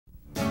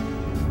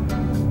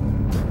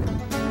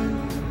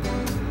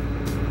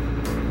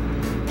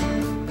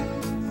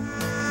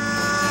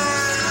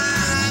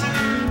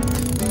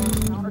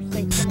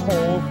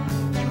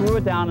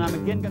it down, and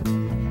I'm again going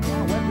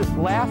to wet this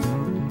glass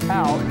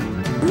out.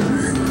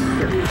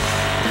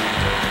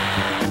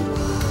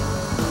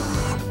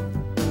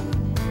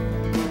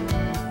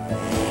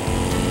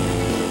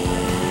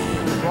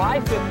 Dry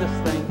fit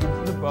this thing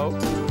into the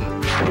boat.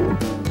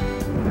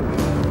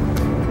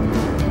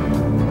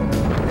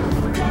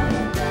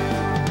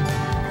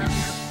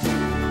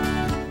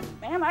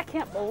 Man, I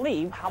can't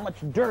believe how much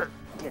dirt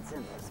gets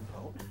in this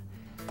boat.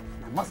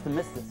 I must have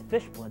missed this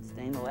fish blood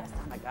stain the last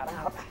time I got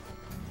out.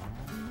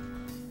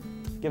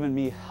 It's given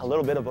me a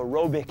little bit of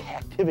aerobic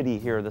activity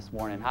here this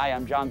morning. Hi,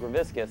 I'm John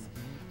Graviscus.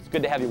 It's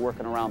good to have you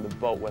working around the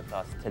boat with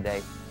us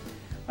today.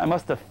 I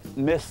must have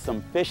missed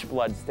some fish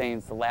blood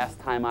stains the last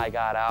time I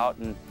got out,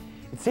 and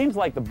it seems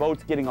like the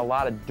boat's getting a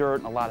lot of dirt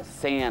and a lot of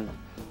sand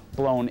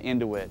blown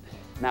into it.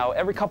 Now,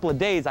 every couple of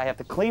days I have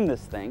to clean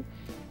this thing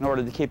in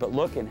order to keep it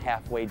looking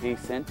halfway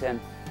decent, and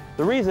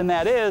the reason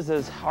that is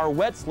our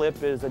wet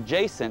slip is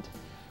adjacent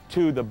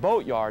to the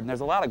boatyard, and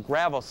there's a lot of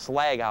gravel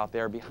slag out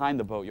there behind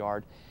the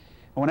boatyard.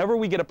 And whenever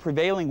we get a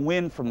prevailing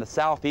wind from the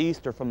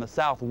southeast or from the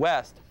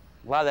southwest,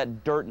 a lot of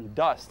that dirt and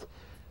dust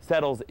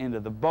settles into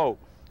the boat.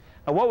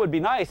 Now, what would be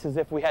nice is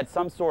if we had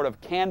some sort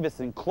of canvas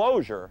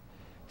enclosure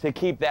to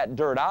keep that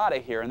dirt out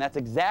of here, and that's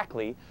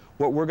exactly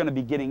what we're going to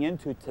be getting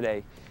into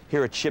today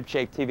here at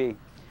ShipShape TV.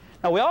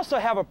 Now, we also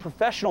have a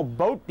professional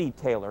boat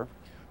detailer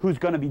who's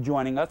going to be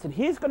joining us, and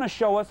he's going to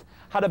show us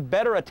how to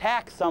better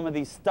attack some of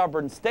these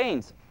stubborn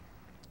stains.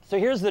 So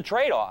here's the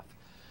trade-off.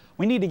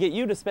 We need to get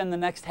you to spend the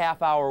next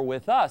half hour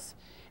with us,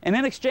 and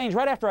in exchange,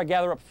 right after I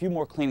gather up a few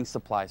more cleaning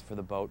supplies for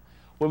the boat,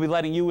 we'll be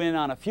letting you in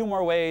on a few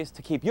more ways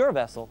to keep your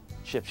vessel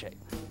shipshape.